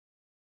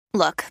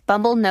Look,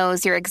 Bumble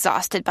knows you're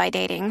exhausted by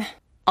dating.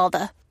 All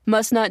the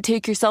must not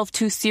take yourself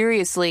too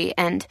seriously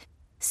and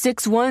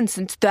 6'1"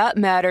 since that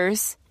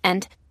matters.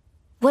 And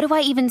what do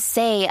I even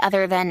say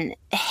other than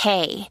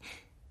hey?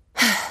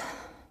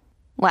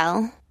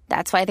 Well,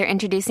 that's why they're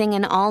introducing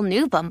an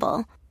all-new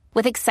Bumble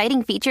with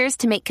exciting features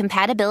to make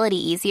compatibility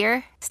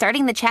easier,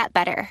 starting the chat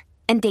better,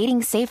 and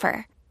dating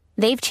safer.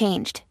 They've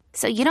changed,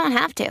 so you don't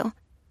have to.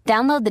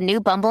 Download the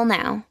new Bumble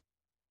now.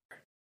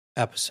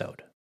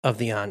 Episode of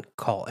the On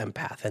Call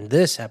Empath. And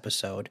this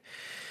episode,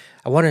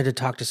 I wanted to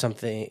talk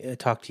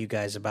to you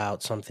guys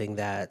about something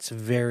that's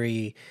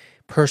very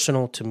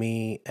personal to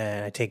me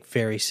and I take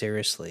very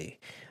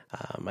seriously.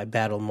 I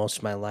battled most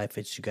of my life,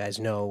 as you guys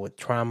know, with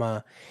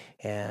trauma.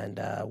 And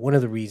one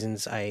of the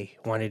reasons I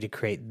wanted to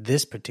create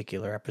this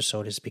particular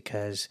episode is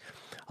because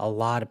a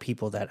lot of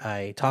people that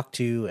I talk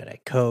to and I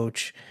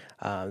coach,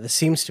 this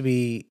seems to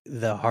be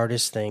the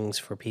hardest things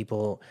for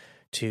people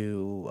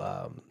to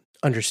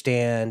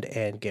understand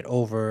and get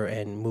over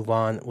and move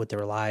on with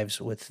their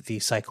lives with the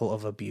cycle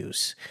of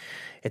abuse.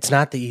 It's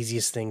not the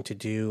easiest thing to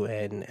do,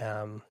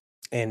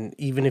 and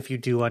even if you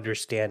do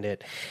understand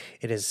it,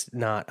 it is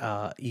not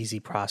an easy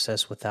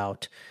process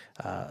without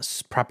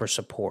proper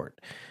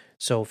support.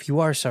 So if you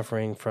are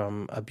suffering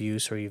from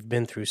abuse or you've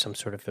been through some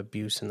sort of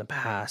abuse in the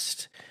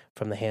past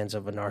from the hands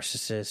of a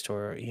narcissist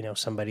or,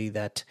 somebody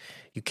that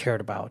you cared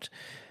about,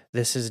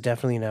 this is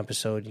definitely an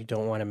episode you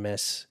don't want to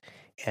miss.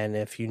 And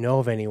if you know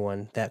of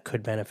anyone that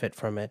could benefit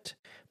from it,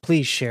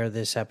 please share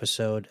this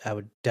episode. I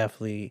would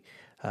definitely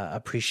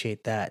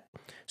appreciate that.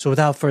 So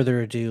without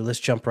further ado, let's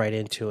jump right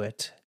into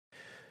it.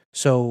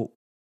 So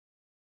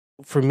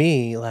for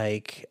me,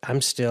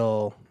 I'm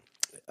still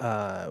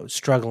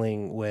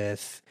struggling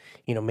with,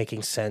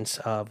 making sense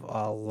of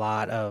a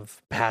lot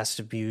of past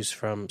abuse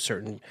from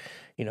certain,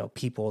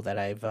 people that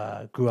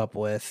I've grew up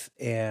with.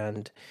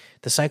 And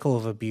the cycle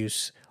of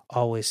abuse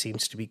always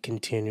seems to be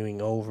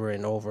continuing over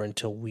and over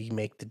until we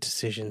make the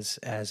decisions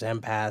as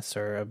empaths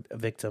or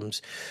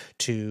victims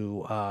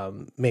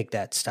to make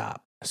that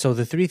stop. So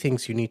the three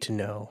things you need to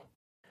know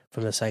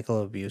from the cycle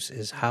of abuse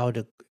is how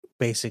to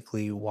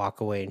basically walk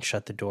away and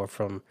shut the door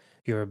from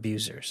your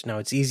abusers. Now,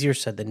 it's easier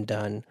said than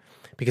done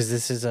because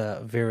this is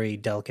a very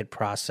delicate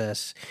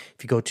process.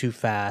 If you go too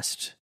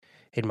fast,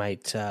 it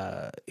might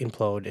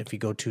implode. If you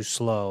go too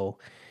slow,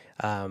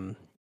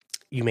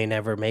 you may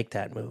never make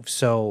that move.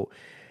 So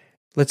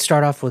let's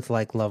start off with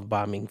love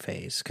bombing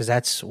phase, because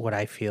that's what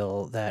I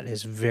feel that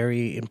is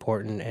very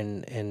important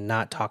and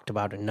not talked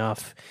about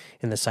enough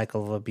in the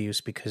cycle of abuse,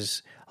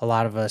 because a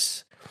lot of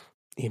us,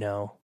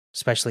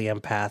 especially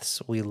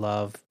empaths, we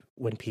love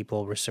when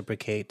people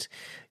reciprocate,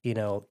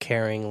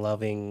 caring,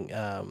 loving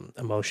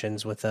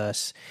emotions with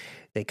us.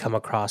 They come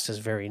across as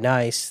very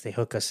nice. They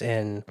hook us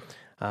in,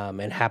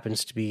 and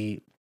happens to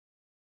be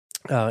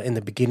in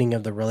the beginning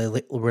of the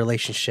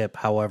relationship.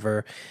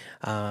 However,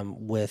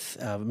 with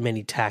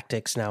many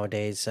tactics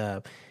nowadays,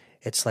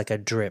 it's like a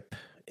drip,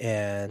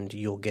 and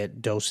you'll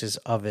get doses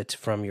of it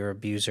from your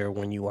abuser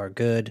when you are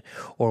good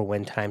or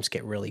when times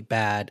get really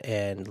bad.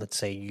 And let's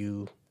say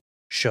you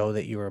show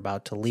that you're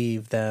about to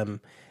leave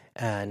them,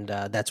 and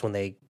that's when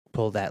they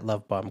pull that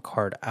love bomb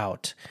card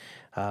out.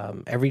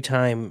 Every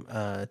time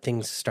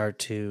things start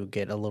to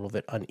get a little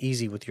bit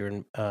uneasy with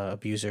your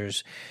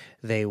abusers,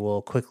 they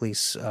will quickly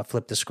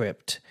flip the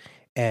script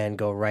and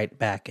go right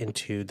back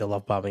into the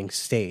love bombing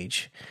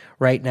stage.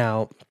 Right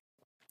now,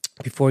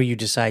 before you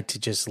decide to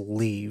just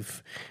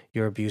leave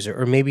your abuser,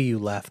 or maybe you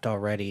left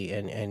already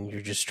and you're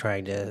just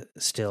trying to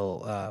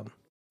still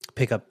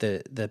pick up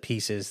the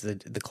pieces,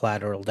 the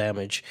collateral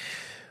damage,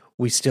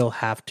 we still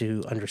have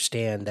to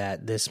understand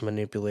that this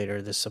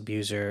manipulator, this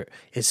abuser,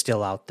 is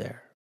still out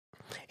there.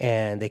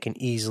 And they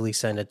can easily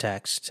send a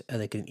text.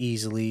 They can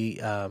easily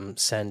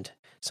send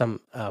some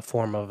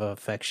form of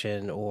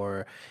affection,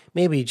 or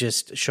maybe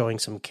just showing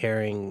some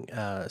caring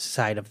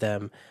side of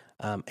them.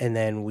 And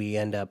then we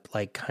end up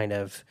kind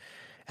of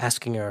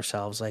asking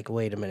ourselves,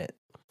 wait a minute,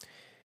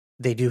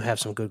 they do have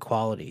some good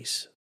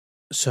qualities.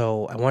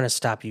 So I want to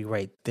stop you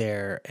right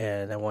there,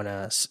 and I want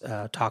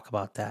to talk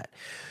about that.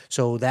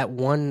 So that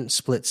one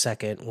split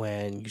second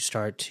when you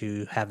start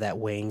to have that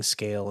weighing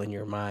scale in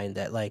your mind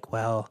that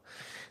well,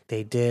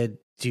 they did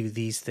do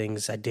these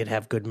things. I did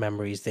have good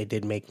memories. They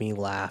did make me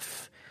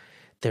laugh.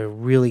 They're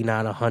really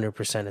not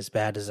 100% as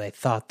bad as I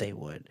thought they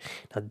would.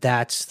 Now,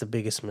 that's the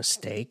biggest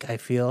mistake, I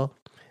feel.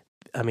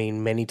 I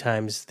mean, many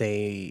times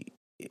they,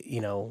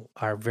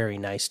 are very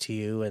nice to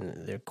you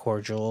and they're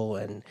cordial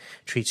and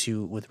treats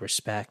you with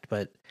respect.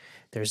 But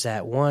there's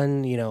that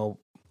one,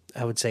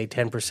 I would say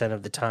 10%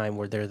 of the time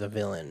where they're the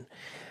villain.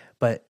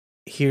 But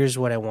here's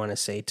what I want to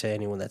say to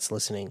anyone that's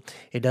listening.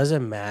 It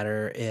doesn't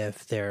matter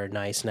if they're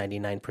nice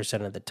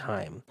 99% of the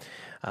time.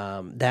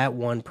 That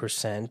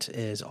 1%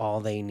 is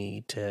all they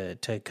need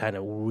to kind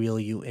of reel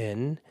you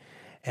in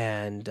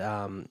and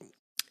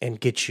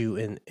get you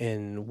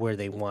in where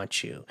they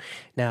want you.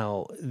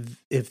 Now,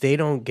 if they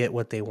don't get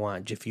what they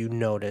want, if you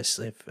notice,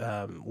 if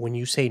when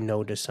you say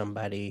no to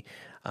somebody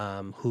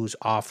who's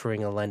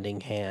offering a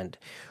lending hand,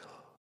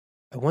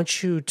 I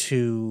want you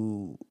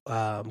to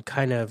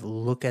kind of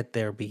look at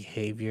their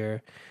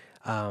behavior.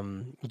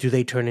 Do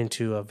they turn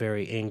into a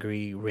very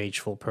angry,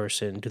 rageful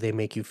person? Do they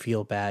make you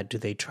feel bad? Do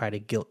they try to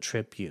guilt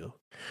trip you?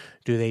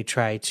 Do they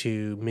try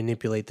to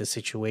manipulate the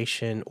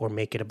situation or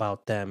make it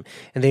about them?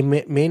 And they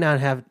may not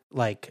have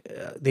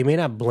they may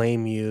not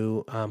blame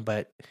you,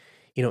 but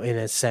in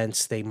a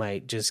sense, they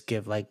might just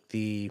give like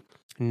the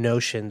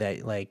notion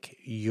that like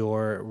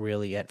you're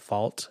really at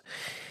fault.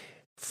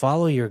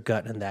 Follow your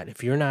gut in that.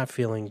 If you're not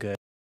feeling good,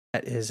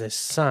 that is a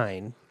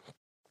sign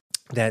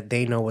that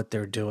they know what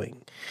they're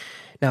doing.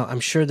 Now, I'm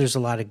sure there's a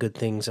lot of good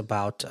things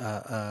about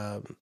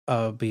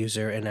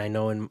abuser, and I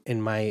know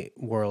in my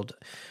world,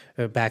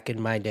 or back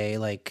in my day,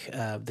 like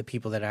the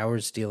people that I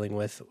was dealing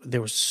with,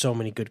 there were so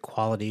many good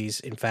qualities.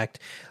 In fact,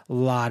 a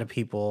lot of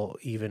people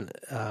even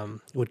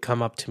would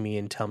come up to me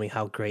and tell me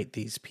how great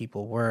these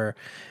people were,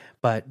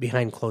 but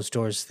behind closed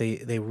doors,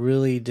 they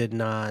really did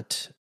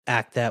not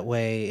act that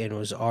way, and it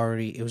was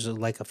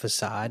like a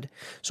facade.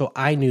 So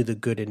I knew the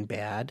good and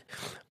bad,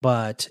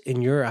 but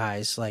in your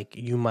eyes, like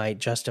you might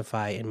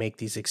justify and make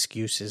these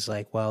excuses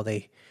like, well,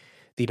 they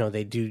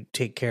do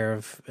take care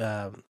of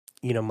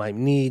my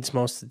needs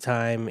most of the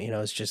time.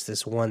 It's just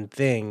this one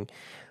thing.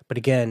 But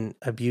again,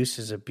 abuse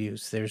is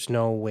abuse. There's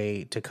no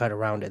way to cut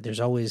around it.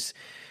 There's always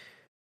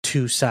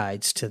two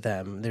sides to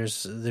them.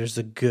 There's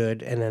the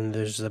good, and then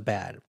there's the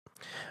bad.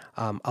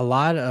 A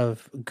lot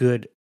of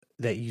good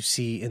that you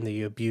see in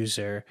the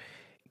abuser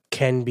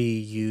can be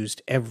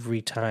used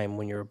every time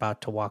when you're about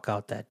to walk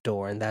out that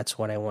door. And that's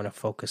what I want to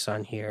focus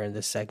on here in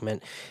this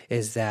segment,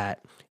 is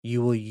that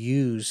you will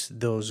use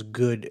those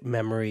good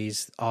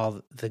memories,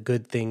 all the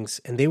good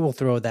things, and they will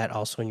throw that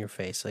also in your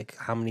face. Like,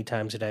 how many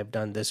times did I have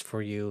done this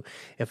for you?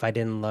 If I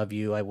didn't love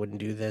you, I wouldn't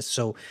do this.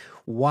 So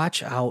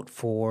watch out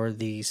for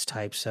these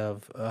types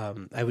of,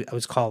 I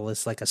would call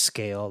this like a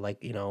scale,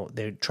 like,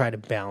 they try to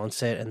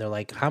balance it, and they're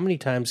like, how many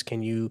times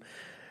can you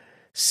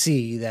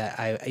see that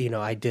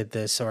I did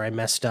this, or I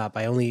messed up.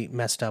 I only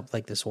messed up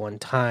like this one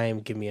time.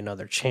 Give me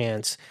another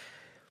chance.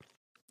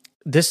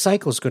 This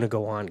cycle is going to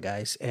go on,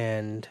 guys,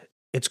 and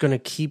it's going to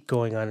keep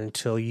going on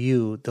until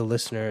you, the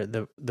listener,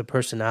 the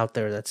person out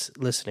there that's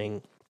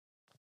listening,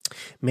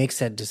 makes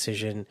that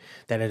decision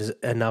that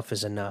enough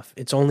is enough.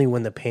 It's only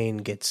when the pain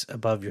gets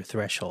above your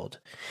threshold.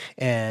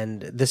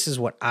 And this is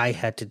what I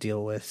had to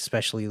deal with,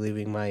 especially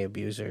leaving my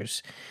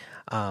abusers.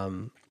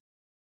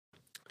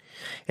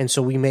 And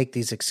so we make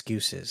these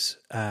excuses.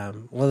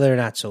 Well, they're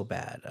not so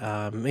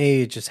bad.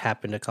 Maybe it just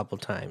happened a couple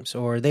times,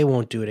 or they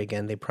won't do it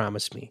again. They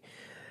promise me.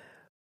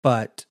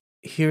 But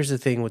here's the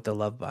thing with the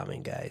love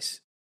bombing,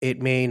 guys.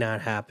 It may not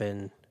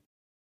happen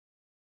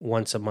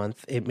once a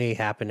month. It may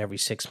happen every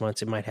 6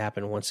 months. It might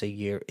happen once a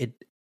year.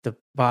 The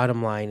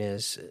bottom line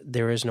is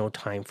there is no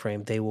time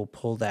frame. They will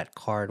pull that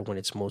card when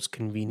it's most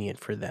convenient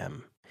for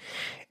them.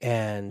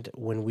 And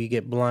when we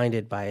get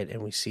blinded by it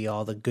and we see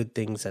all the good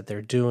things that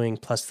they're doing,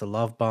 plus the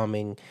love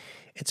bombing,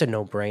 it's a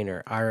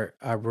no-brainer.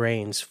 Our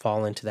brains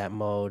fall into that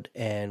mode,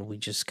 and we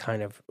just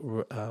kind of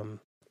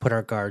put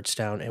our guards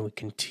down, and we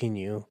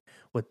continue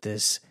with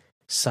this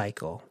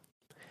cycle.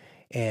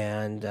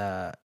 And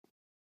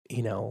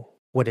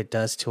what it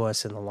does to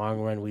us in the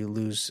long run, we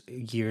lose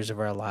years of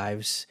our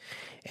lives,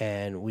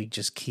 and we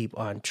just keep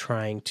on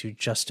trying to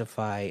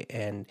justify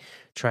and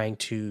trying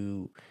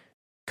to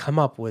come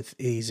up with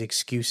these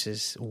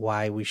excuses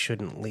why we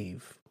shouldn't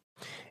leave.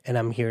 And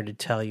I'm here to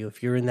tell you,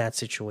 if you're in that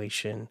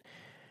situation,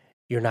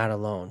 you're not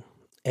alone.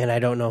 And I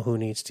don't know who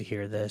needs to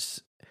hear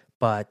this,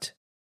 but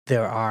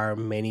there are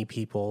many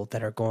people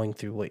that are going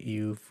through what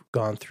you've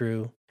gone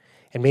through.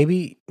 And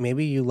maybe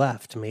you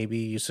left, maybe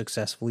you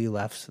successfully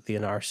left the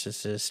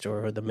narcissist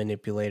or the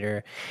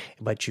manipulator,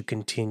 but you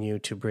continue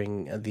to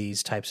bring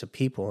these types of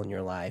people in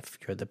your life.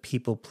 You're the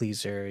people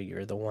pleaser.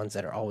 You're the ones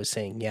that are always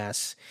saying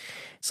yes.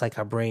 It's like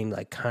our brain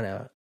like kind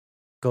of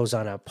goes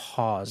on a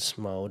pause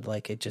mode,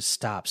 like it just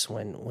stops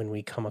when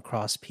we come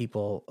across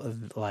people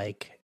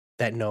like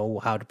that know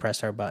how to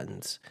press our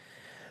buttons.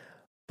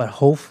 But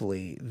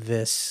hopefully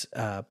this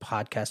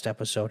podcast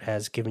episode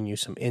has given you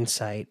some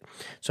insight.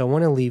 So I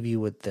want to leave you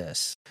with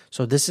this.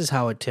 So this is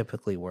how it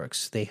typically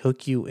works. They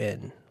hook you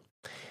in.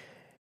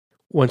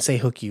 Once they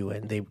hook you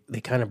in,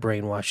 they kind of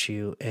brainwash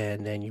you,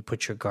 and then you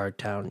put your guard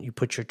down. You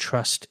put your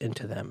trust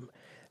into them.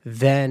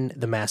 Then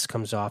the mask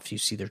comes off. You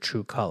see their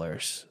true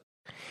colors.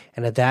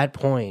 And at that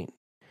point,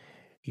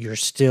 you're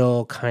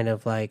still kind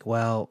of like,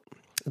 well,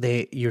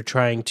 you're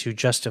trying to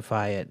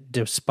justify it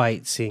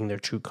despite seeing their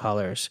true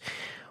colors.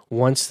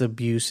 Once the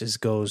abuse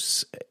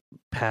goes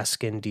past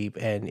skin deep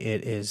and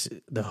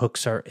the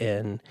hooks are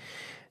in,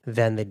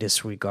 then they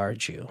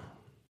disregard you.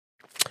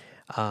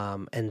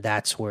 And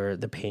that's where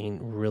the pain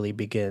really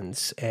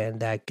begins. And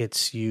that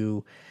gets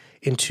you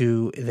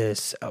into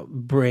this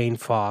brain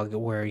fog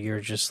where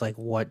you're just like,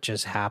 what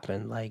just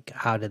happened? Like,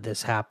 how did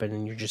this happen?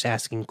 And you're just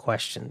asking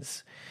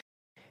questions.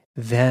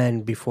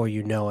 Then before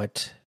you know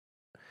it,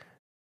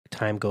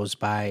 time goes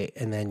by,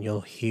 and then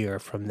you'll hear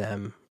from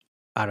them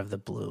out of the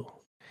blue.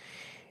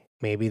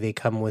 Maybe they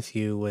come with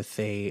you with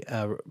a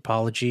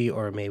apology,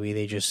 or maybe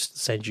they just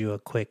send you a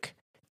quick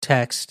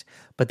text,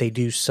 but they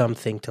do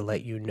something to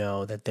let you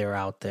know that they're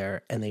out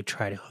there, and they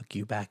try to hook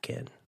you back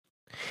in.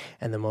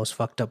 And the most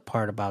fucked up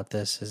part about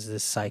this is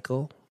this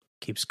cycle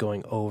keeps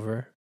going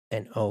over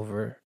and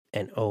over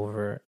and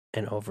over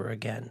and over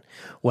again.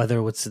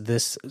 Whether it's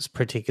this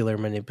particular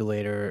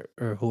manipulator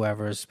or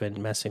whoever has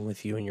been messing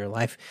with you in your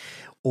life,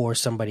 or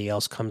somebody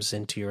else comes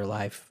into your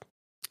life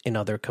in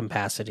other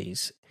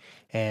capacities.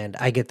 And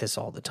I get this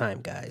all the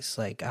time, guys.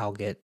 Like, I'll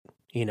get,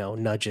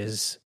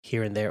 nudges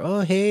here and there.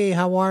 Oh, hey,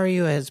 how are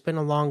you? It's been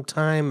a long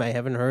time. I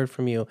haven't heard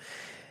from you.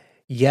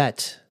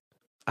 Yet,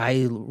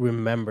 I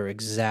remember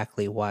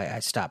exactly why I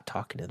stopped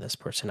talking to this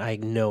person. I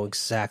know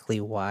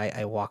exactly why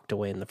I walked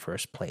away in the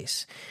first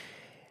place.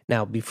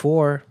 Now,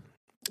 before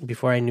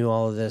I knew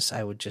all of this,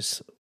 I would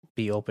just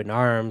be open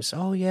arms.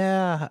 Oh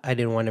yeah, I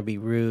didn't want to be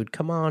rude.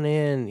 Come on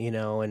in,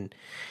 and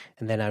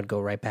then I would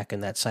go right back in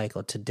that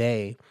cycle.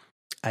 Today,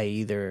 I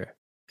either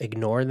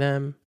ignore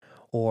them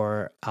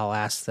or I'll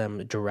ask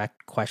them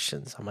direct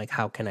questions. I'm like,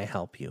 how can I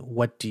help you?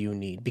 What do you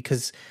need?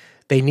 Because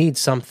they need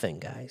something,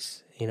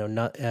 guys.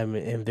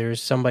 If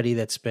there's somebody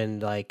that's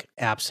been like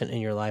absent in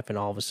your life and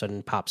all of a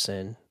sudden pops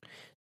in,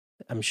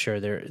 I'm sure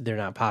they're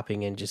not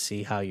popping in to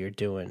see how you're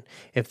doing.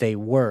 If they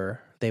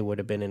were, they would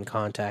have been in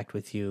contact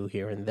with you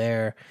here and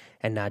there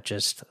and not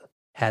just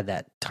had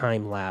that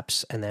time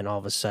lapse, and then all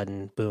of a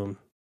sudden, boom,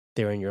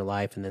 they're in your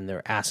life, and then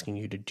they're asking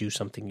you to do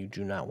something you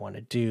do not want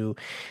to do.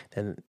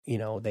 Then,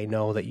 they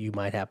know that you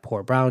might have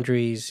poor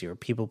boundaries, you're a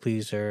people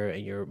pleaser,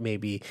 and you're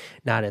maybe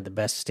not in the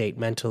best state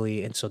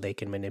mentally, and so they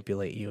can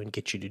manipulate you and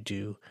get you to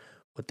do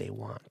what they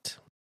want.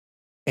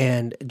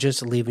 And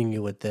just leaving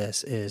you with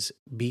this is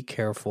be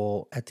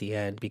careful at the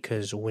end,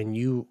 because when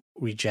you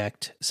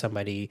reject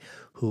somebody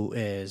who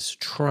is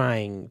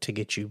trying to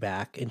get you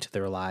back into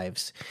their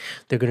lives,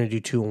 they're going to do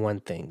 2 in 1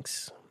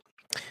 things.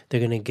 They're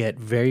going to get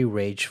very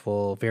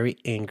rageful, very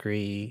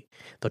angry.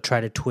 They'll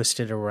try to twist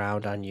it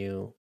around on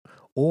you,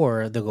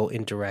 or they'll go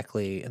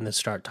indirectly and they'll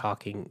start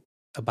talking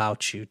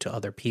about you to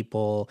other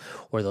people,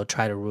 or they'll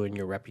try to ruin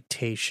your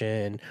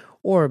reputation,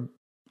 or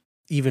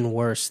even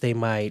worse, they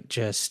might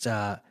just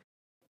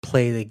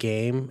play the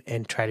game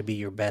and try to be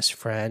your best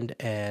friend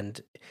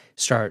and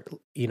start,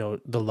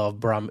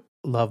 the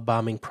love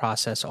bombing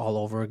process all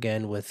over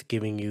again with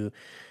giving you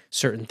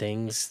certain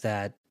things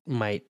that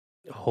might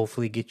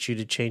hopefully get you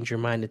to change your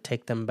mind to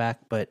take them back.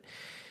 But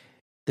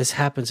this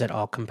happens at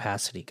all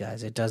capacity,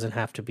 guys. It doesn't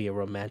have to be a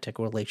romantic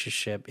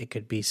relationship. It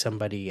could be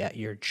somebody at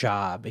your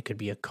job. It could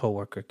be a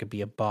coworker. It could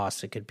be a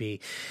boss. It could be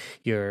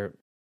your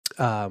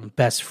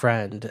best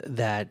friend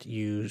that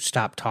you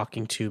stop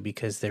talking to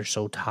because they're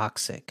so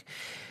toxic.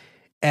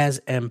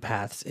 As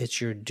empaths, it's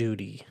your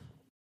duty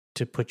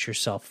to put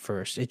yourself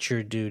first. It's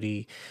your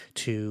duty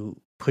to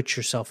put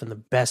yourself in the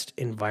best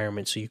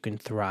environment so you can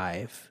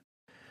thrive.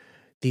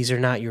 These are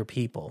not your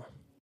people.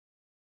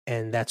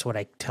 And that's what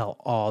I tell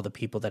all the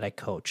people that I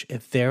coach.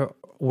 If there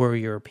were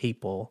your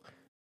people,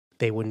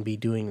 they wouldn't be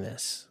doing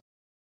this.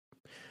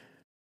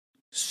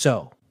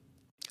 So,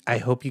 I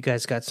hope you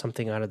guys got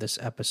something out of this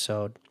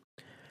episode.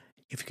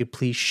 If you could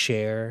please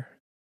share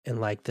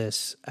and like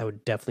this, I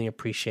would definitely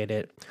appreciate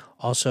it.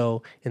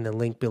 Also, in the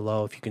link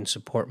below, if you can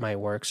support my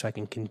work so I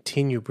can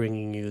continue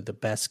bringing you the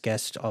best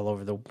guests all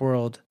over the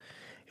world,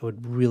 it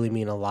would really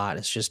mean a lot.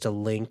 It's just a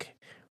link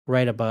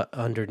right about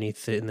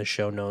underneath it in the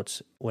show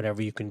notes.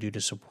 Whatever you can do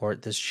to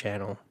support this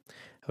channel,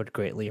 I would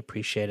greatly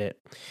appreciate it.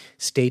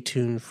 Stay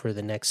tuned for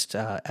the next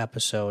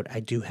episode. I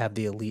do have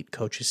the Elite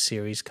Coaches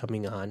series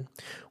coming on,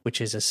 which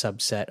is a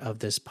subset of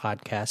this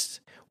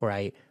podcast where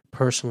I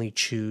personally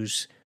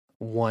choose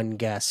one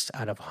guest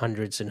out of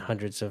hundreds and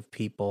hundreds of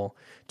people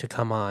to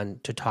come on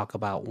to talk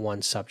about one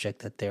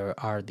subject that there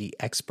are the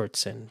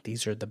experts in.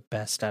 These are the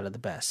best out of the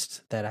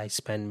best that I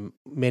spend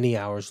many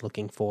hours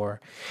looking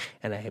for,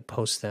 and I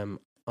post them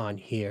on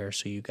here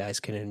so you guys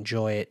can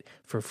enjoy it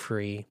for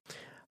free.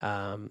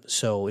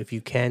 So if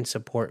you can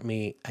support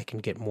me, I can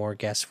get more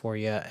guests for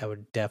you. I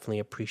would definitely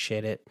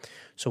appreciate it.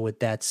 So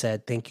with that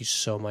said, thank you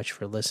so much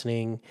for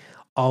listening.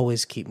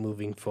 Always keep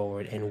moving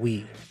forward, and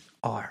we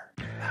are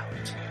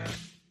out.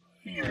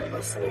 You're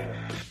listening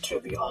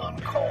to the On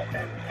Call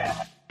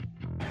Empath.